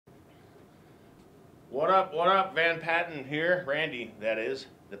What up, Van Patten here. Randy, that is,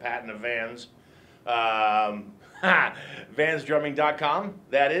 the Patten of Vans. Um, VanzDrumming.com,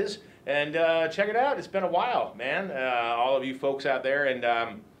 that is. And check it out. It's been a while, man. All of you folks out there. And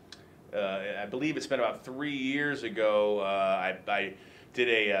I believe it's been about 3 years ago, I did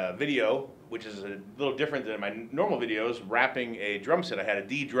a video, which is a little different than my normal videos, wrapping a drum set. I had a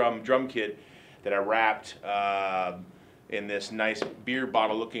D-drum drum kit that I wrapped in this nice beer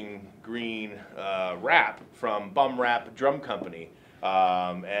bottle looking green wrap from Bum Wrap Drum Company.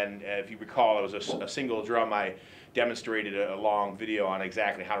 And if you recall, it was a single drum. I demonstrated a long video on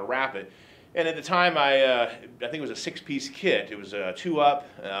exactly how to wrap it. And at the time, I think it was a 6-piece kit. It was 2 up,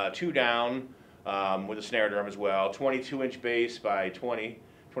 2 down, with a snare drum as well, 22-inch bass by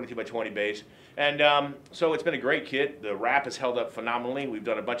 22 by 20 bass. And so it's been a great kit. The wrap has held up phenomenally. We've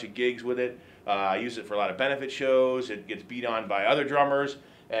done a bunch of gigs with it. I use it for a lot of benefit shows. It gets beat on by other drummers,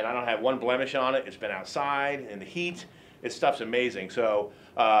 and I don't have one blemish on it. It's been outside in the heat. Its stuff's amazing. So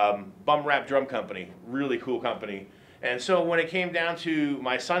Bum Wrap Drum Company, really cool company. And so when it came down to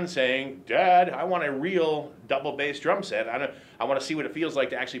my son saying, "Dad, I want a real double bass drum set. I want to see what it feels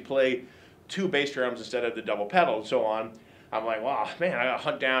like to actually play 2 bass drums instead of the double pedal," and so on. I'm like, "Wow, man, I gotta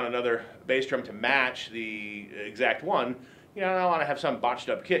hunt down another bass drum to match the exact one. You know, I don't want to have some botched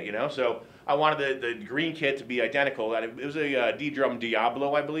up kit, you know." So I wanted the green kit to be identical. And it was a D-drum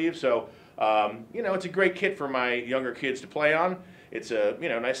Diablo, I believe. So you know, it's a great kit for my younger kids to play on. It's a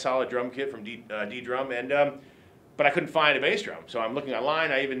nice solid drum kit from D-drum, and but I couldn't find a bass drum. So I'm looking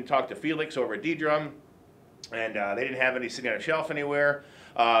online. I even talked to Felix over at D-drum, and they didn't have any sitting on a shelf anywhere.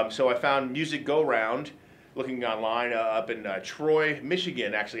 So I found Music Go Round, looking online up in Troy,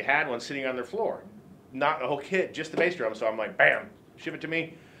 Michigan. Actually had one sitting on their floor. Not a whole kit, just the bass drum. So I'm like, bam, ship it to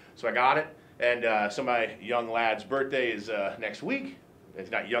me. So I got it. And so my young lad's birthday is next week.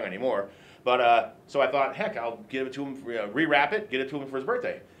 It's not young anymore. But so I thought, heck, I'll give it to him, rewrap it, get it to him for his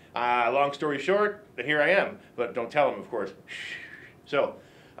birthday. Long story short, here I am. But don't tell him, of course. So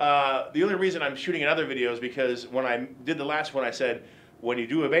the only reason I'm shooting another video is because when I did the last one, I said, when you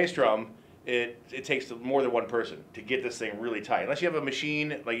do a bass drum, it takes more than one person to get this thing really tight. Unless you have a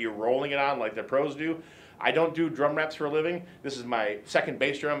machine like you're rolling it on like the pros do. I don't do drum wraps for a living. This is my second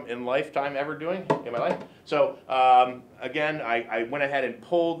bass drum in lifetime ever doing in my life. So again, I went ahead and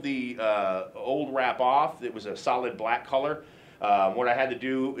pulled the old wrap off. It was a solid black color. What I had to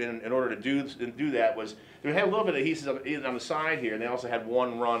do in order to do that was they had a little bit of adhesive on the side here, and they also had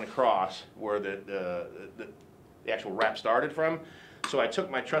one run across where the actual wrap started from. So I took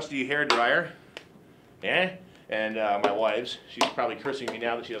my trusty hair dryer, and my wife's. She's probably cursing me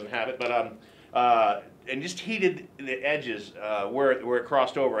now that she doesn't have it, but and just heated the edges where it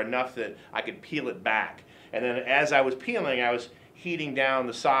crossed over enough that I could peel it back. And then as I was peeling, I was heating down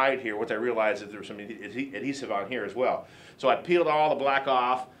the side here. What I realized is there was some adhesive on here as well. So I peeled all the black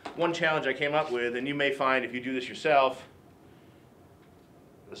off. One challenge I came up with, and you may find if you do this yourself,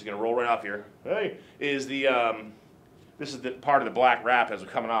 this is going to roll right off here, is this is the part of the black wrap as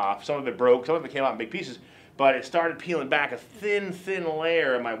it's coming off. Some of it broke, some of it came out in big pieces, but it started peeling back a thin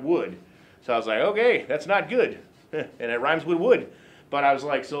layer of my wood. So I was like, okay, that's not good. And it rhymes with wood. But I was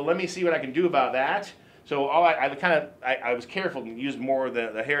like, so let me see what I can do about that. So I was careful and used more of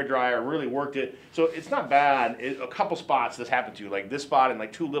the hair dryer, really worked it. So it's not bad. A couple spots this happened to, like this spot and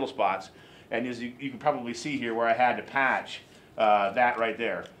like 2 little spots. And as you can probably see here where I had to patch that right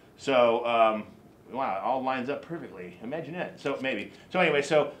there. So wow, it all lines up perfectly. Imagine that. So maybe. So anyway,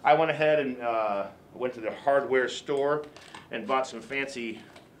 so I went ahead and went to the hardware store and bought some fancy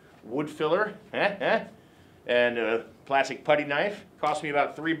wood filler and a plastic putty knife. Cost me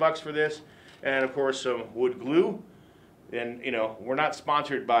about $3 for this, and of course some wood glue. And you know, we're not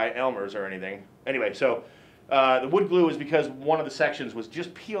sponsored by Elmer's or anything. Anyway, so the wood glue is because one of the sections was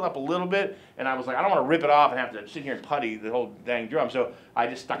just peeled up a little bit, and I was like, I don't want to rip it off and have to sit here and putty the whole dang drum. So I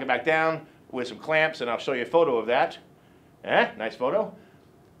just stuck it back down with some clamps, and I'll show you a photo of that. Nice photo.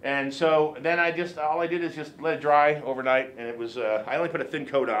 And so then all I did is just let it dry overnight, and it was, I only put a thin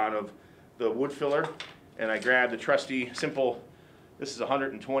coat on of the wood filler, and I grabbed the trusty, simple, this is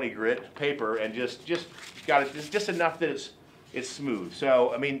 120 grit paper, and just got it just enough that it's smooth.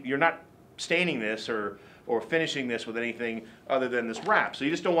 So, I mean, you're not staining this or finishing this with anything other than this wrap. So you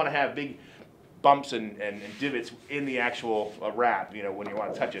just don't want to have big bumps and divots in the actual wrap, you know, when you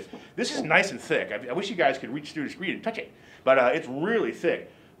want to touch it. This is nice and thick. I wish you guys could reach through the screen and touch it, but it's really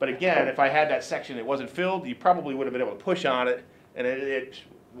thick. But again, if I had that section that wasn't filled, you probably would have been able to push on it, and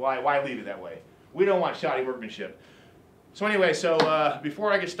why leave it that way? We don't want shoddy workmanship. So anyway, so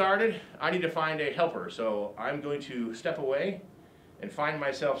before I get started, I need to find a helper. So I'm going to step away and find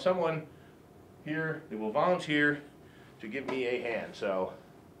myself someone here that will volunteer to give me a hand. So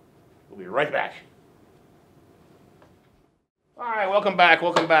we'll be right back. All right, welcome back,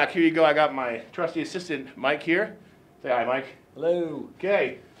 welcome back. Here you go. I got my trusty assistant, Mike, here. Say hi, Mike. Hello.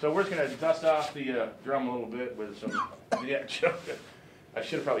 Okay, so we're just going to dust off the drum a little bit with some, yeah, I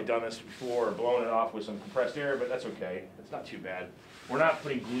should have probably done this before or blown it off with some compressed air, but that's okay. It's not too bad. We're not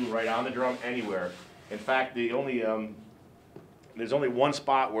putting glue right on the drum anywhere. In fact, there's only one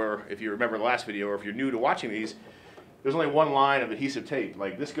spot where, if you remember the last video, or if you're new to watching these, there's only one line of adhesive tape.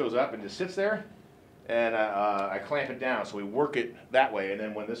 Like this goes up and just sits there, and I clamp it down, so we work it that way. And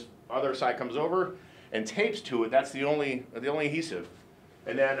then when this other side comes over and tapes to it, that's the only adhesive.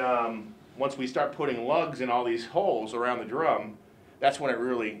 And then once we start putting lugs in all these holes around the drum, that's when it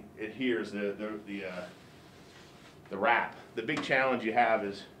really adheres the wrap. The big challenge you have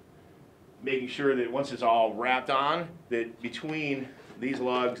is making sure that once it's all wrapped on, that between these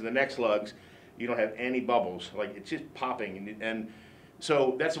lugs and the next lugs, you don't have any bubbles. Like it's just popping. And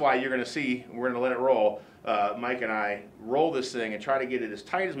so that's why you're going to see, we're going to let it roll. Mike and I roll this thing and try to get it as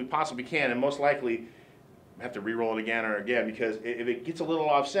tight as we possibly can, and most likely have to re-roll it again or again, because if it gets a little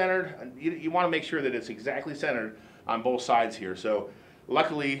off-centered, you want to make sure that it's exactly centered on both sides here. So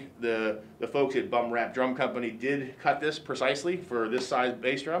luckily the folks at Bum Wrap Drum Company did cut this precisely for this size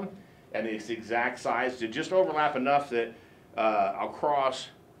bass drum, and it's the exact size to just overlap enough that I'll cross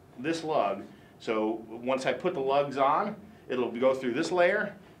this lug. So once I put the lugs on, it'll go through this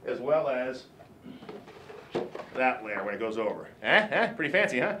layer as well as that layer when it goes over. Pretty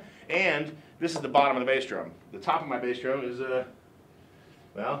fancy, huh? And this is the bottom of the bass drum. The top of my bass drum is,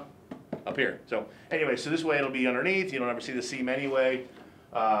 well, up here. So anyway, so this way it'll be underneath. You don't ever see the seam anyway.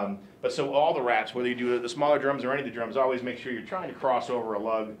 But so all the wraps, whether you do the smaller drums or any of the drums, always make sure you're trying to cross over a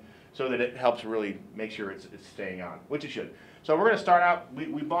lug so that it helps really make sure it's staying on, which it should. So we're going to start out,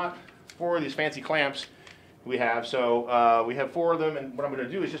 we bought 4 of these fancy clamps we have. So we have 4 of them, and what I'm going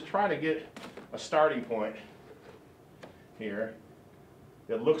to do is just try to get a starting point here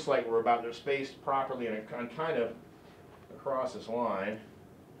that looks like we're about to space properly and kind of across this line.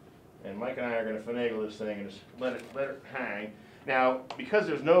 And Mike and I are going to finagle this thing and just let it hang. Now, because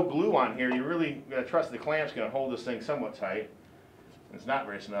there's no glue on here, you're really going to trust the clamp's going to hold this thing somewhat tight. It's not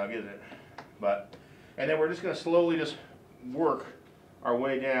very snug, is it? And then we're just going to slowly just work our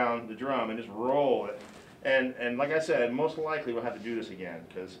way down the drum and just roll it. And like I said, most likely we'll have to do this again,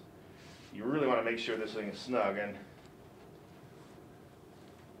 because you really want to make sure this thing is snug. And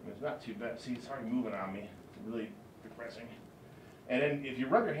it's not too bad. See, it's already moving on me. It's really depressing. And then if you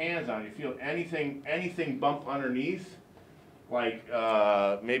rub your hands on it, you feel anything bump underneath, like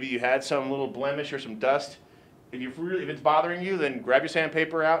maybe you had some little blemish or some dust. If it's bothering you, then grab your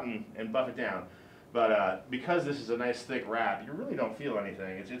sandpaper out and buff it down. But because this is a nice thick wrap, you really don't feel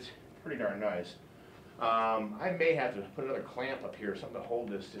anything. It's pretty darn nice. I may have to put another clamp up here, something to hold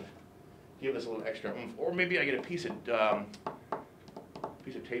this, to give this a little extra oomph. Or maybe I get a piece of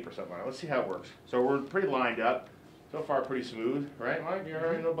tape or something. Let's see how it works. So we're pretty lined up. So far pretty smooth, right, Mike? You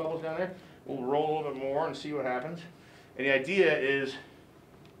already no bubbles down there? We'll roll a little bit more and see what happens. And the idea is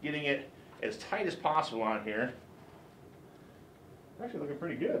getting it as tight as possible on here. Actually looking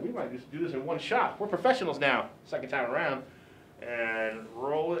pretty good. We might just do this in one shot. We're professionals now, second time around. And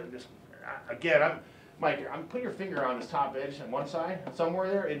roll it. And just, again, Mike, put your finger on this top edge on one side, somewhere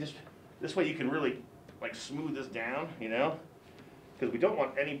there. This way you can really like smooth this down, you know? Because we don't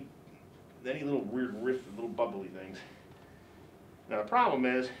want any little weird rift, little bubbly things. Now the problem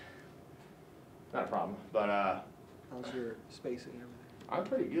is, not a problem, but how's your spacing and everything? I'm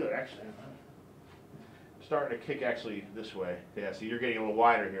pretty good actually. I'm starting to kick actually this way. Yeah, see, you're getting a little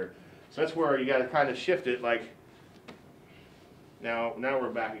wider here. So that's where you got to kind of shift it. Like now we're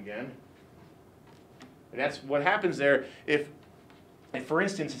back again, and that's what happens there. If for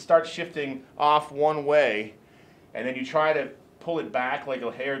instance it starts shifting off one way, and then you try to pull it back like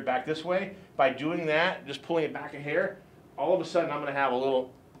a hair back this way, by doing that, just pulling it back a hair, all of a sudden I'm going to have a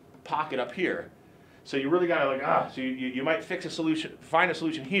little pocket up here. So you really got to so you might find a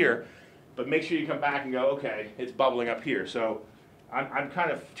solution here, but make sure you come back and go, okay, it's bubbling up here. So I'm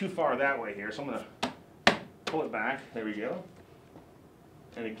kind of too far that way here, so I'm going to pull it back. There we go.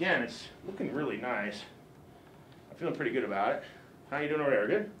 And again, it's looking really nice. I'm feeling pretty good about it. How you doing over there?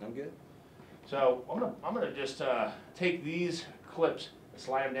 Good? I'm good. So I'm gonna just take these clips and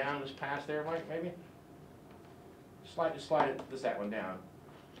slide them down just past there, Mike, maybe? Just slide that one down.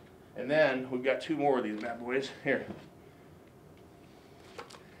 And then we've got 2 more of these bad boys. Here.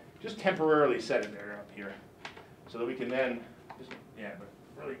 Just temporarily set it there up here, so that we can then but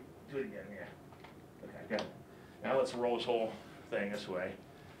really do it again, yeah. Okay, good. Now let's roll this whole thing this way.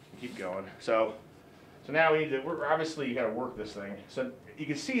 Keep going. So now we need to, we're obviously you got to work this thing. So you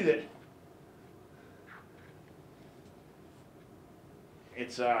can see that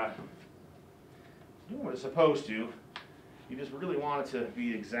it's doing what it's supposed to. You just really want it to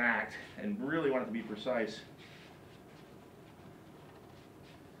be exact and really want it to be precise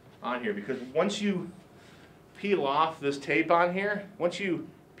on here, because once you peel off this tape on here, once you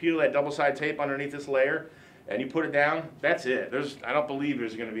peel that double-sided tape underneath this layer and you put it down, that's it. I don't believe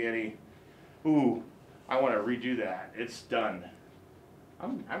there's going to be any, ooh, I want to redo that. It's done.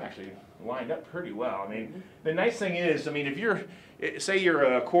 I'm actually lined up pretty well. I mean, the nice thing is, I mean, if you're, say you're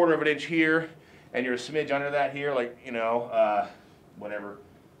a 1/4 of an inch here, and you're a smidge under that here, like, you know, whatever.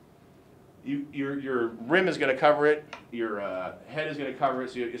 Your rim is going to cover it, your head is going to cover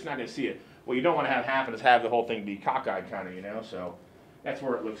it, so it's not going to see it. What you don't want to have happen is have the whole thing be cockeyed kind of, you know, so that's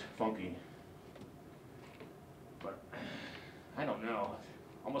where it looks funky. But, I don't know,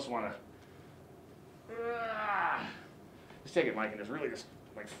 almost want to, just take it, Mike, and just really just,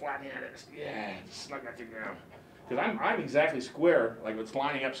 like, flatten it, yeah, just snug that thing down. Because I'm exactly square, like it's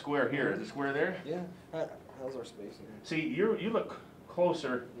lining up square here. Is it square there? Yeah. How's our spacing? See, you look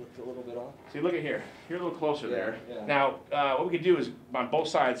closer. Looked a little bit off. See, look at here. You're a little closer there. Yeah. Now, what we could do is, on both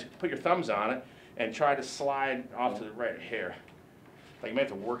sides, put your thumbs on it and try to slide off to the right here. Like, you might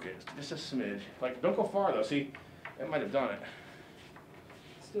have to work it. Just a smidge. Like, don't go far, though. See, that might have done it.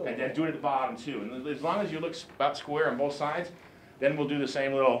 Still. And then do it at the bottom, too. And as long as you look about square on both sides, then we'll do the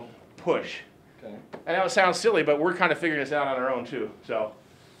same little push. Okay. I know it sounds silly, but we're kind of figuring this out on our own too. So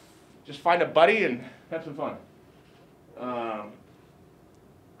just find a buddy and have some fun.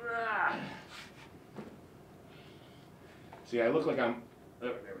 See, I look like I'm, oh,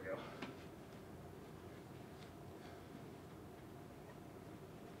 there we go.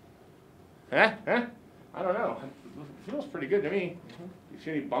 Huh? I don't know. It feels pretty good to me. You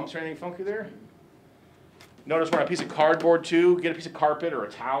see any bumps or anything funky there? Notice we're on a piece of cardboard too. Get a piece of carpet or a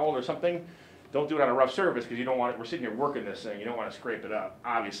towel or something. Don't do it on a rough surface because you don't want it. We're sitting here working this thing. You don't want to scrape it up,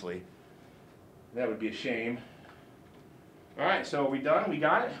 obviously. That would be a shame. All right, so are we done? We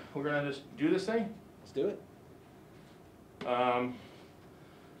got it? We're going to just do this thing? Let's do it. You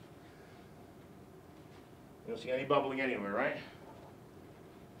don't see any bubbling anywhere, right?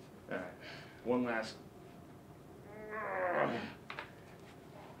 All right, one last.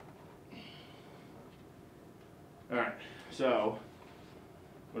 All right, so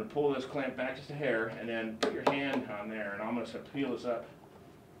I'm going to pull this clamp back just a hair, and then put your hand on there, and I'm going to peel this up.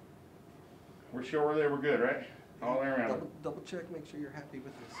 We're sure we're good, right? All the way around. Double check, make sure you're happy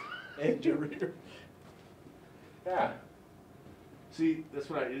with this edge over here. Yeah. See, that's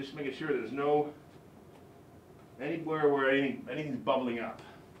what I just making sure there's no anywhere where anything's bubbling up.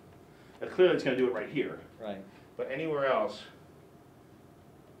 And clearly, it's going to do it right here. Right. But anywhere else,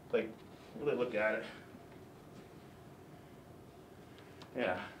 like, really look at it.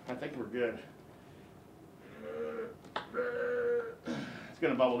 Yeah, I think we're good. It's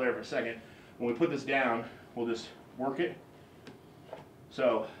going to bubble there for a second. When we put this down, we'll just work it.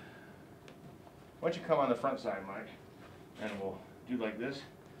 So, why don't you come on the front side, Mike, and we'll do like this.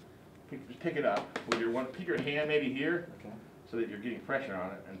 Just pick it up with your pick your hand maybe here, Okay. so that you're getting pressure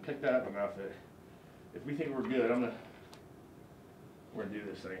on it, and pick that up enough that if we think we're good, we're gonna do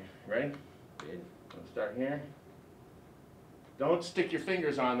this thing. Ready? Good. Let's start here. Don't stick your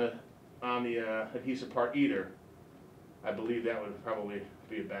fingers on the adhesive part either. I believe that would probably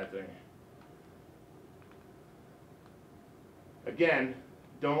be a bad thing. Again,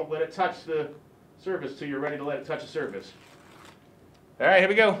 don't let it touch the surface till you're ready to let it touch the surface. All right, here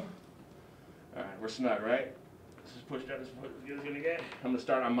we go. All right, we're snug, right? Let's just push that as good as it's gonna get. I'm gonna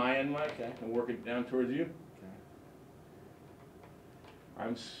start on my end, Mike, Okay. and work it down towards you. Okay.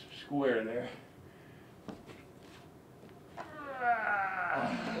 I'm square there.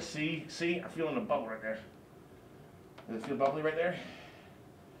 See, I'm feeling a bubble right there. Does it feel bubbly right there?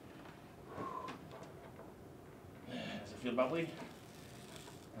 Does it feel bubbly?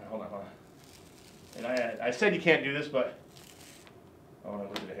 Hold on. And I said you can't do this, but I want to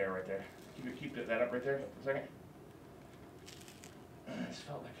look at the hair right there. Keep that up right there for a second. This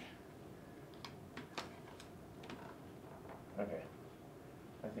felt like. Okay.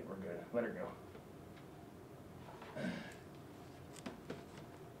 I think we're good. Let her go.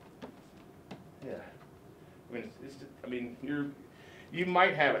 Yeah. I mean, you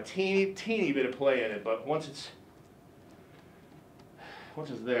might have a teeny bit of play in it, but once it's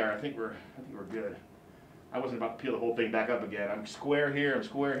there, I think we're good. I wasn't about to peel the whole thing back up again. I'm square here,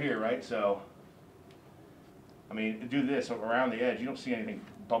 right? So, I mean, do this around the edge. You don't see anything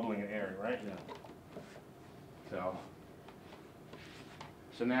bubbling in air, right? Yeah. So,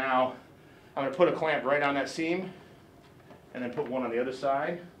 So now I'm going to put a clamp right on that seam and then put one on the other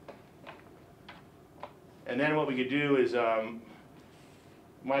side. And then what we could do is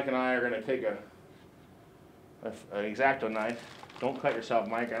Mike and I are going to take an X-Acto knife. Don't cut yourself,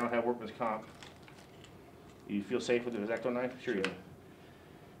 Mike. I don't have workman's comp. You feel safe with the X-Acto knife? Sure you do.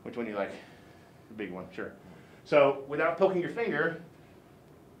 Which one do you like? The big one, sure. So without poking your finger,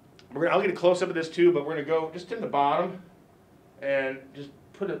 I'll get a close-up of this too, but we're going to go just in the bottom and just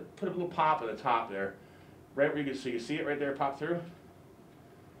put a little pop at the top there. Right where you can, so you see it right there pop through.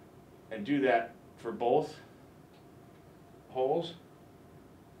 And do that for both holes.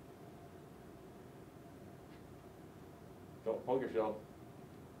 Don't poke your fill.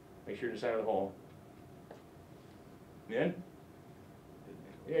 Make sure you're inside of the hole. In?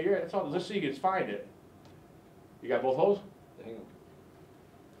 Yeah, you're right. That's all. Just so you can find it. You got both holes? Hang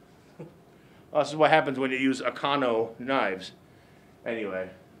on. Well, this is what happens when you use Akano knives. Anyway.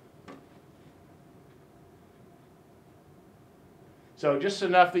 So just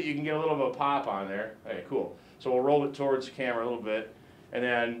enough that you can get a little bit of a pop on there. Okay, cool. So we'll roll it towards the camera a little bit. And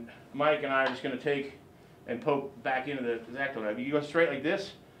then Mike and I are just going to take and poke back into the X-Acto knife. You go straight like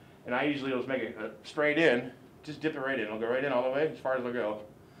this, and I usually just make it straight in. Just dip it right in. It'll go right in all the way, as far as it'll go.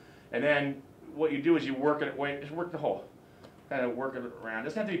 And then what you do is you work it, just work the hole. Kind of work it around. It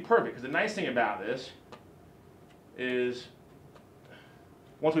doesn't have to be perfect, because the nice thing about this is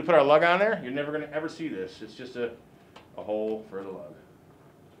once we put our lug on there, you're never going to ever see this. It's just a hole for the lug.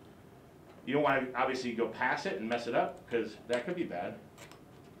 You don't want to obviously go past it and mess it up, because that could be bad,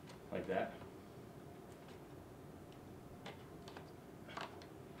 like that.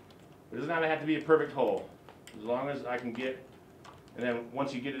 It does not have to be a perfect hole. As long as I can get, and then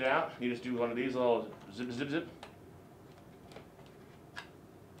once you get it out, you just do one of these little zip, zip, zip.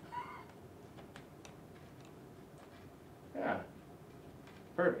 Yeah,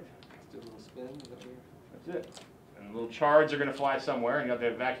 perfect. Let's do a little spin. Is that weird? That's it. And little chards are going to fly somewhere, and you'll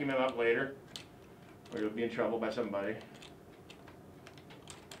have to vacuum them up later, or you'll be in trouble by somebody.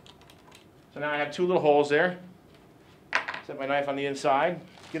 So now I have two little holes there. Set my knife on the inside.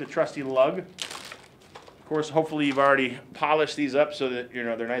 Get a trusty lug. Of course, hopefully you've already polished these up so that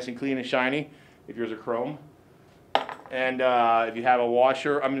they're nice and clean and shiny. If yours are chrome, and if you have a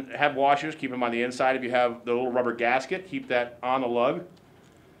washer, have washers, keep them on the inside. If you have the little rubber gasket, keep that on the lug.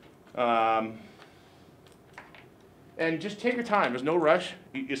 And just take your time. There's no rush.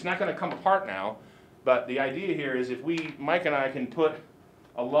 It's not going to come apart now, but the idea here is if Mike and I can put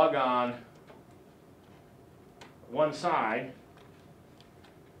a lug on one side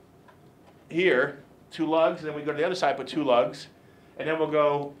here, two lugs, and then we go to the other side, put two lugs, and then we'll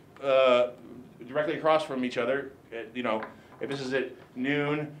go directly across from each other. If this is at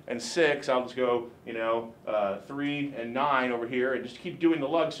noon and 6, I'll just go 3 and 9 over here, and just keep doing the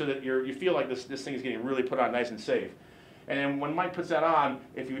lugs so that you feel like this thing is getting really put on nice and safe. And then when Mike puts that on,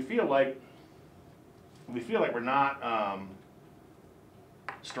 if we feel like we're not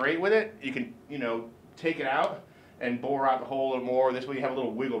straight with it, you can take it out and bore out the hole a little more. This way you have a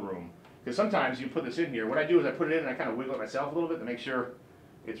little wiggle room. Because sometimes you put this in here. What I do is I put it in and I kind of wiggle it myself a little bit to make sure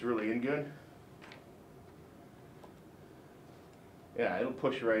it's really in good. Yeah, it'll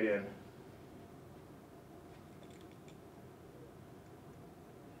push right in.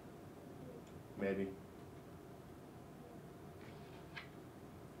 Maybe.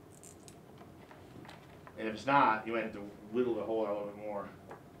 And if it's not, you might have to whittle the hole out a little bit more.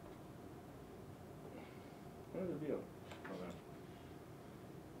 What is the deal? Okay.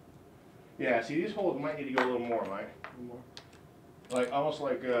 Yeah, see, these holes might need to go a little more, Mike. A little more. Like, almost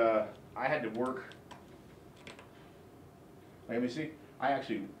like I had to work. Let me see. I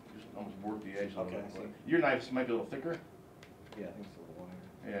actually just almost worked the edge a little bit. Your knife might be a little thicker. Yeah, I think it's a little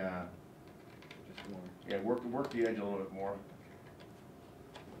wider. Yeah. Just more. Yeah, work the edge a little bit more.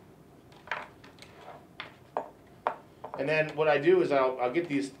 And then what I do is I'll get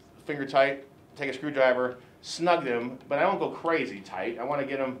these finger tight, take a screwdriver, snug them, but I don't go crazy tight. I want to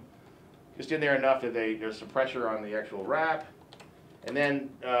get them just in there enough that there's some pressure on the actual wrap. And then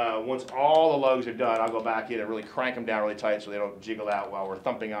once all the lugs are done, I'll go back in and really crank them down really tight so they don't jiggle out while we're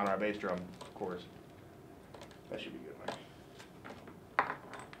thumping on our bass drum, of course. That should be good, Mike.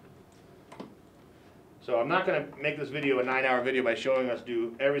 So I'm not going to make this video a 9-hour video by showing us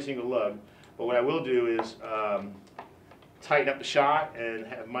do every single lug, but what I will do is tighten up the shot and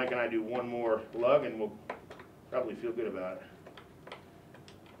have Mike and I do one more lug, and we'll probably feel good about it.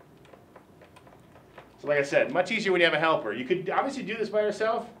 So like I said, much easier when you have a helper. You could obviously do this by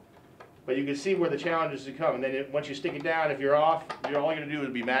yourself, but you can see where the challenges come. And then once you stick it down, if you're off, all you're going to do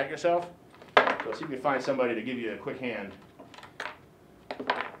is be mad at yourself. So see if you can find somebody to give you a quick hand.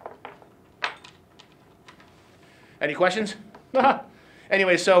 Any questions?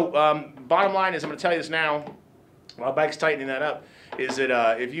 Anyway, so bottom line is, I'm going to tell you this now, while Mike's tightening that up, is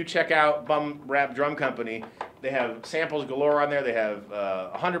that if you check out Bum Rap Drum Company, they have samples galore on there. They have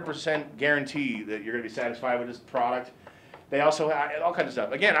 100% guarantee that you're going to be satisfied with this product. They also have all kinds of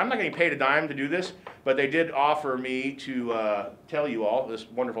stuff. Again, I'm not getting paid a dime to do this, but they did offer me to tell you all this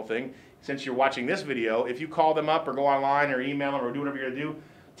wonderful thing. Since you're watching this video, if you call them up or go online or email them or do whatever you're going to do,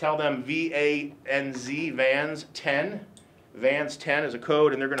 tell them VANZ, Vanz 10. Vanz 10 is a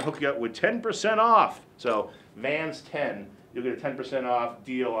code, and they're going to hook you up with 10% off. So Vanz 10, you'll get a 10% off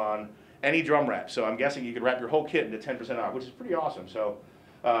deal on any drum wrap. So I'm guessing you could wrap your whole kit into 10% off, which is pretty awesome. So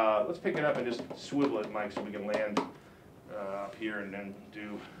let's pick it up and just swivel it, Mike, so we can land up here and then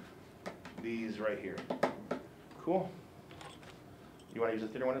do these right here. Cool. You want to use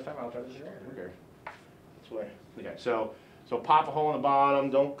the thinner one this time? I'll try this here. Okay. This way. Okay. So pop a hole in the bottom.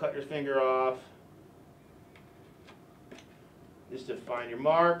 Don't cut your finger off. Just to find your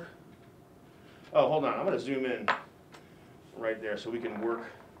mark. Oh, hold on. I'm going to zoom in right there so we can work.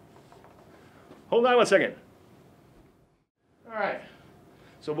 Hold on one second. All right.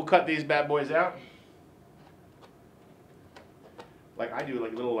 So we'll cut these bad boys out. Like I do,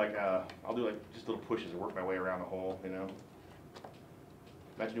 like little, I'll do like just little pushes and work my way around the hole, you know.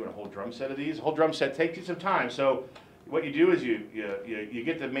 Imagine doing a whole drum set of these. A whole drum set takes you some time. So what you do is you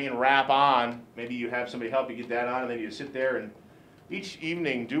get the main wrap on. Maybe you have somebody help you get that on, and then you sit there and each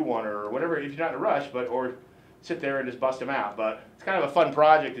evening do one or whatever, if you're not in a rush, or sit there and just bust them out. But it's kind of a fun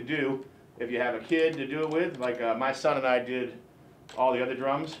project to do if you have a kid to do it with. Like my son and I did all the other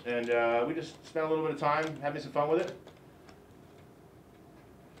drums, and we just spent a little bit of time having some fun with it.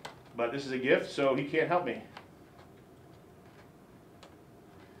 But this is a gift, so he can't help me.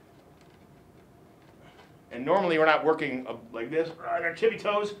 And normally we're not working like this on our tippy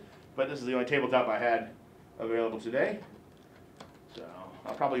toes, but this is the only tabletop I had available today. So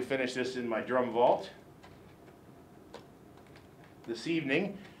I'll probably finish this in my drum vault this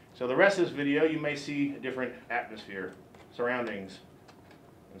evening. So the rest of this video, you may see a different atmosphere, surroundings,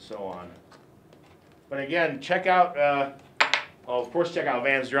 and so on. But again, check out, of course, check out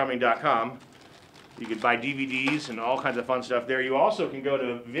vanzdrumming.com. You can buy DVDs and all kinds of fun stuff there. You also can go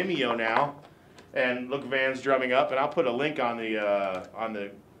to Vimeo now and look Vanz Drumming up, and I'll put a link on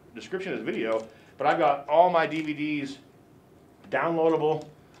the description of this video. But I've got all my DVDs downloadable,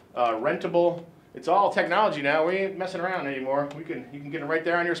 rentable. It's all technology now. We ain't messing around anymore. You can get them right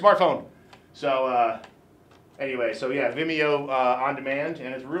there on your smartphone. So anyway, so yeah, Vimeo on demand,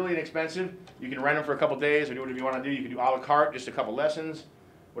 and it's really inexpensive. You can rent them for a couple days or do whatever you want to do. You can do a la carte, just a couple lessons,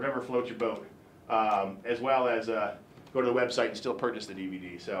 whatever floats your boat. As well as go to the website and still purchase the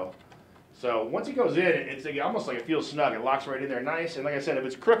DVD. So once it goes in, it's almost like it feels snug. It locks right in there nice. And like I said, if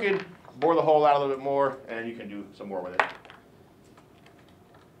it's crooked, bore the hole out a little bit more, and you can do some more with it.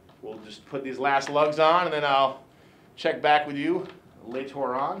 We'll just put these last lugs on, and then I'll check back with you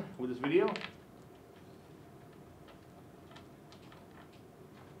later on with this video.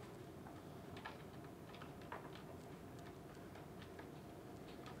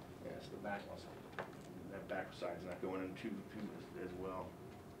 Yes, the back one. That back side's not going in too as well.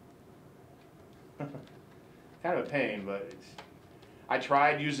 Kind of a pain, but it's. I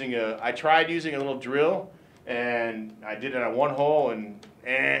tried using a little drill, and I did it on one hole, and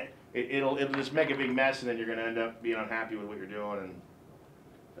it'll just make a big mess, and then you're going to end up being unhappy with what you're doing, and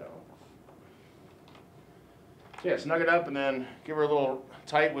so yeah, snug it up, and then give her a little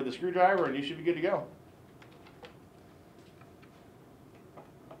tight with the screwdriver, and you should be good to go.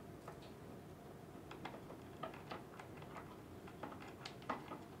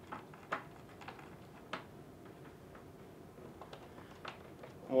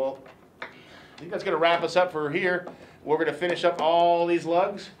 Well, I think that's going to wrap us up for here. We're going to finish up all these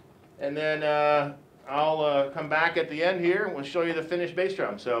lugs, and then I'll come back at the end here and we'll show you the finished bass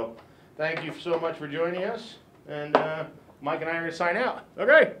drum. So thank you so much for joining us, and Mike and I are going to sign out.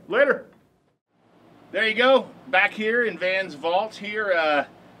 Okay, later. There you go, back here in Van's vault here,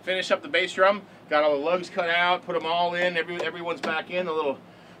 finish up the bass drum. Got all the lugs cut out, put them all in, everyone's back in, the little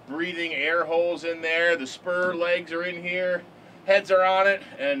breathing air holes in there, the spur legs are in here. Heads are on it,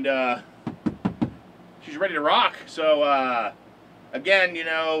 and she's ready to rock. So again, you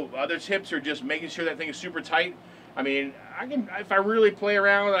know, other tips are just making sure that thing is super tight. I mean, if I really play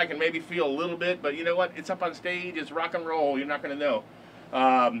around with it, I can maybe feel a little bit, but you know what? It's up on stage, it's rock and roll, you're not going to know.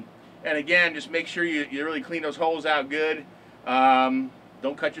 And again, just make sure you really clean those holes out good.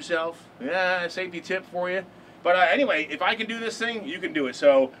 Don't cut yourself. Yeah, safety tip for you. But anyway, if I can do this thing, you can do it.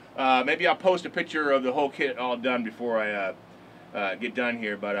 So maybe I'll post a picture of the whole kit all done before I get done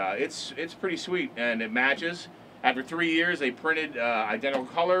here, but it's pretty sweet, and it matches, After 3 years, they printed identical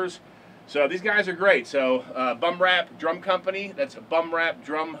colors. So these guys are great. So Bum Wrap Drum Company, that's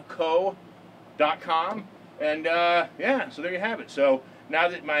bumwrapdrumco.com. And yeah, so there you have it. So now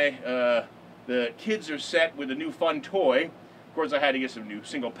that the kids are set with a new fun toy, of course I had to get some new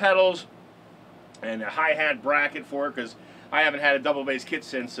single pedals and a hi-hat bracket for it, because I haven't had a double bass kit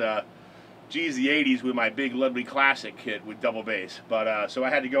since, geez, the 80s with my big Ludwig Classic kit with double bass. But so I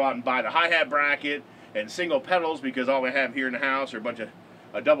had to go out and buy the hi-hat bracket and single pedals, because all I have here in the house are a bunch of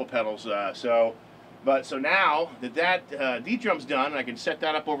double pedals. So now that D-drum's done, and I can set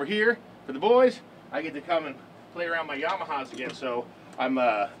that up over here for the boys, I get to come and play around my Yamahas again. So I'm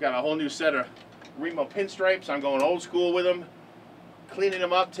got a whole new set of Remo pinstripes. I'm going old school with them, cleaning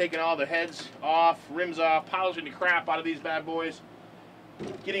them up, taking all the heads off, rims off, polishing the crap out of these bad boys,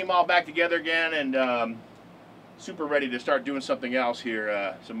 getting them all back together again, and super ready to start doing something else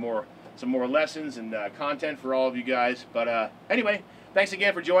here. Some more lessons and content for all of you guys. But anyway, thanks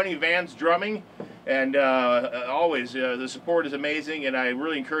again for joining Vanz Drumming, and always the support is amazing, and I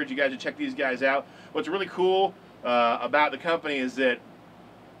really encourage you guys to check these guys out. What's really cool about the company is that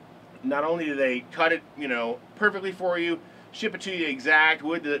not only do they cut it, you know, perfectly for you, ship it to you exact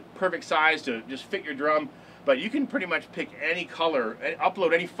with the perfect size to just fit your drum, but you can pretty much pick any color,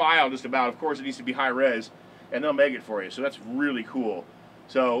 upload any file just about. Of course, it needs to be high res, and they'll make it for you. So that's really cool.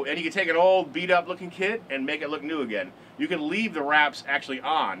 So, and you can take an old beat up looking kit and make it look new again. You can leave the wraps actually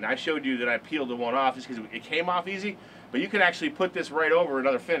on. I showed you that I peeled the one off just because it came off easy, but you can actually put this right over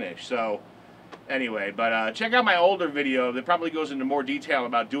another finish. So anyway, but check out my older video that probably goes into more detail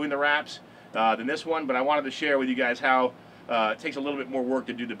about doing the wraps than this one, but I wanted to share with you guys how it takes a little bit more work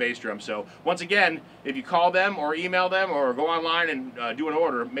to do the bass drum. So once again, if you call them or email them or go online and do an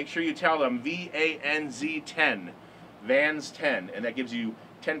order, make sure you tell them VANZ10. Vanz 10, and that gives you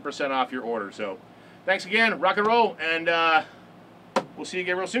 10% off your order. So thanks again, rock and roll, and we'll see you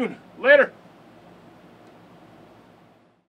again real soon. Later.